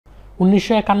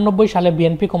1991 সালে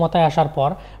বিএনপি ক্ষমতায় আসার পর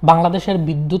বাংলাদেশের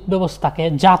বিদ্যুৎ ব্যবস্থাকে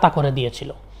যা তা করে দিয়েছিল।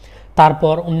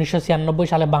 তারপর 1996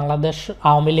 সালে বাংলাদেশ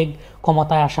আওয়ামী লীগ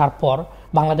ক্ষমতায় আসার পর,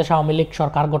 বাংলাদেশ আওয়ামী লীগ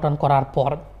সরকার গঠন করার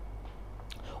পর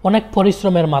অনেক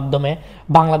পরিশ্রমের মাধ্যমে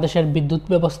বাংলাদেশের বিদ্যুৎ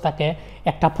ব্যবস্থাকে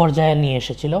একটা পর্যায়ে নিয়ে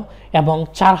এসেছিল এবং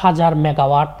 4000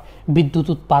 মেগাওয়াট বিদ্যুৎ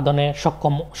উৎপাদনে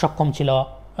সক্ষম ছিল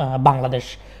বাংলাদেশ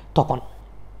তখন।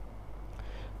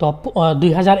 তো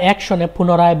 2001 সনে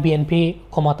পুনরায় বিএনপি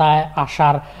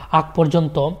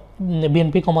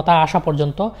ক্ষমতায় আসা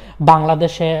পর্যন্ত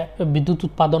বাংলাদেশে বিদ্যুৎ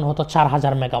উৎপাদন হতো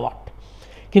 4000 মেগাওয়াট।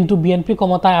 কিন্তু বিএনপি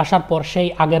ক্ষমতায় আসার পর সেই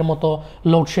আগের মতো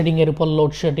লোডশেডিংয়ের উপর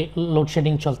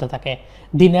লোডশেডিং চলতে থাকে।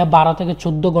 দিনে 12 থেকে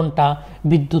 14 ঘন্টা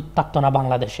বিদ্যুৎ থাকতো না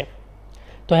বাংলাদেশে।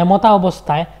 তো এমতা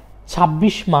অবস্থায়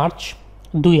 26 মার্চ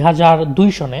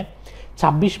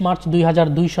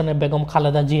 2002 সনে বেগম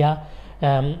খালেদা জিয়া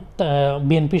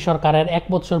বিএনপি সরকারের 1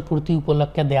 বছর পূর্তি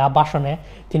উপলক্ষে দেয়া ভাষণে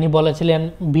তিনি বলেছিলেন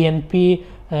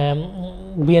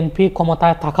বিএনপি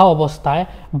ক্ষমতায় থাকা অবস্থায়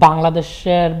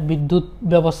বাংলাদেশের বিদ্যুৎ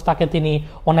ব্যবস্থাকে তিনি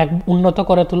অনেক উন্নত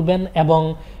করে তুলবেন এবং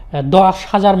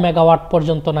 10,000 মেগাওয়াট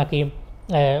পর্যন্ত নাকি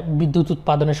বিদ্যুৎ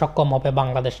উৎপাদনে সক্ষম হবে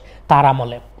বাংলাদেশ তার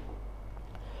আমলে।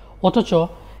 অথচ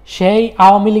সেই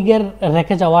আওয়ামী লীগের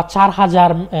রেখে যাওয়া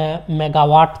 4000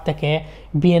 মেগাওয়াট থেকে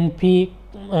বিএনপি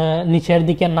নিচের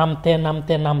দিকে নামতে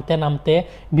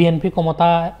বিএনপি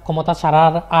ক্ষমতা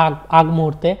ছাড়ার আগ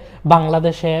মুহূর্তে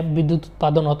বাংলাদেশে বিদ্যুৎ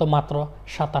উৎপাদন হতো মাত্র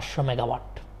 2700 মেগাওয়াট।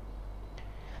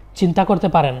 চিন্তা করতে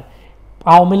পারেন,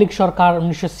 আওয়ামী লীগ সরকার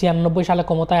 1996 সালে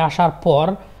ক্ষমতায় আসার পর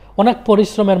অনেক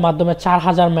পরিশ্রমের মাধ্যমে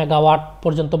 4000 মেগাওয়াট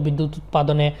পর্যন্ত বিদ্যুৎ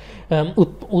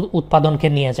উৎপাদনকে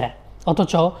নিয়ে যায়।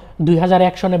 অথচ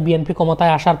 2001 সনে বিএনপি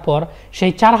ক্ষমতায় আসার পর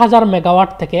সেই 4000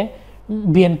 মেগাওয়াট থেকে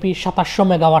বিএনপি 2700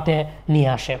 মেগাওয়াটে নিয়ে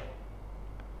আসে।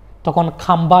 তখন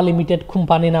খাম্বা লিমিটেড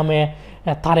কোম্পানি নামে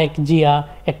তারেক জিয়া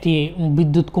একটি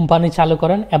বিদ্যুৎ কোম্পানি চালু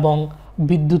করেন এবং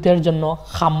বিদ্যুতের জন্য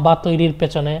খাম্বা তৈরির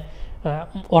পেছনে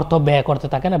অর্থ ব্যয় করতে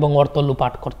থাকেন এবং অর্থ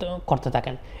লুপাট করতে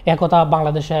থাকেন। একথা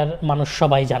বাংলাদেশের মানুষ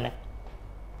সবাই জানে।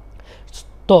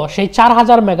 তো সেই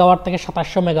 4000 মেগাওয়াট থেকে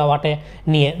 2700 মেগাওয়াটে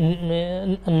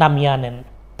নামিয়ে আনেন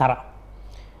তারা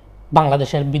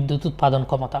বাংলাদেশের বিদ্যুৎ উৎপাদন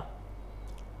ক্ষমতা।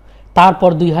 তারপর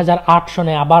 2008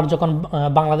 সনে আবার যখন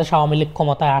বাংলাদেশ আওয়ামী লীগ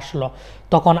ক্ষমতায় আসলো,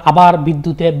 তখন আবার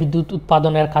বিদ্যুৎ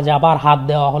উৎপাদনের কাজে আবার হাত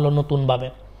দেওয়া হলো নতুনভাবে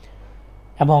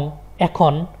এবং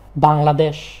এখন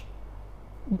বাংলাদেশ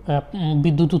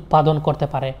বিদ্যুৎ উৎপাদন করতে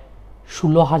পারে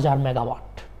 16,000 মেগাওয়াট।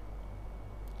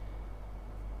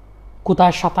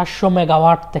 কোথায় 2700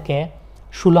 মেগাওয়াট থেকে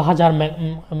 16,000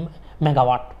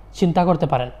 মেগাওয়াট। চিন্তা করতে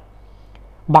পারেন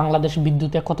বাংলাদেশ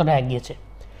বিদ্যুতে কতটা এগিয়েছে।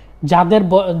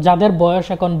 যাদের বয়স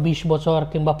এখন 20 বছর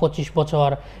কিংবা 25 বছর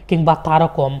কিংবা তারও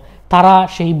কম, তারা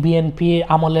সেই বিএনপি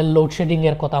আমলের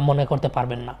লোডশেডিংয়ের কথা মনে করতে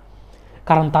পারবেন না,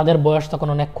 কারণ তাদের বয়স তখন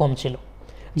অনেক কম ছিল।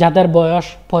 যাদের বয়স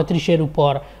 35-এর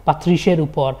উপর বা 30-এর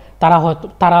উপর,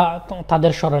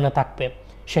 তাদের স্মরণে থাকবে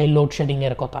সেই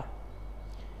লোডশেডিংয়ের কথা।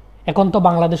 এখন তো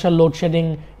বাংলাদেশের লোডশেডিং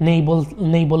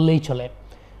নেই বললেই চলে।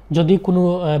 যদি কোনো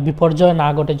বিপর্যয় না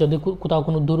ঘটে, যদি কোথাও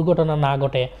কোনো দুর্ঘটনা না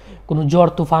ঘটে, কোনো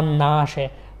ঝড় তুফান না আসে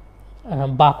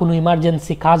বা কোনো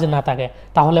ইমার্জেন্সি কাজ না থাকে,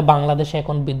 তাহলে বাংলাদেশে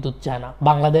এখন বিদ্যুৎ যায় না।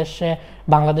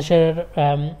 বাংলাদেশের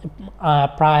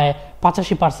প্রায়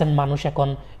 85% মানুষ এখন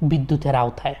বিদ্যুতের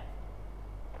আওতায়।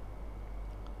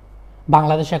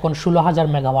 বাংলাদেশে এখন 16,000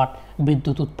 মেগাওয়াট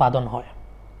বিদ্যুৎ উৎপাদন হয়।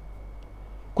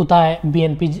 কোথায়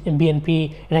বিএনপি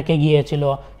রেখে গিয়েছিল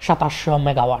 2700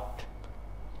 মেগাওয়াট।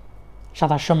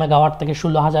 2700 মেগাওয়াট থেকে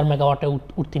 16,000 মেগাওয়াটে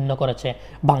উত্তীর্ণ করেছে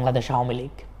বাংলাদেশ আওয়ামী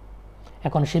লীগ।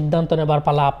 এখন সিদ্ধান্ত নেবার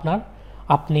পালা আপনার।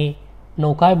 আপনি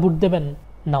নৌকায় ভোট দেবেন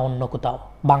না অন্য কোথাও,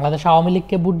 বাংলাদেশ আওয়ামী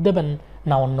লীগকে ভোট দেবেন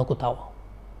না অন্য কোথাও।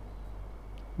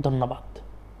 ধন্যবাদ।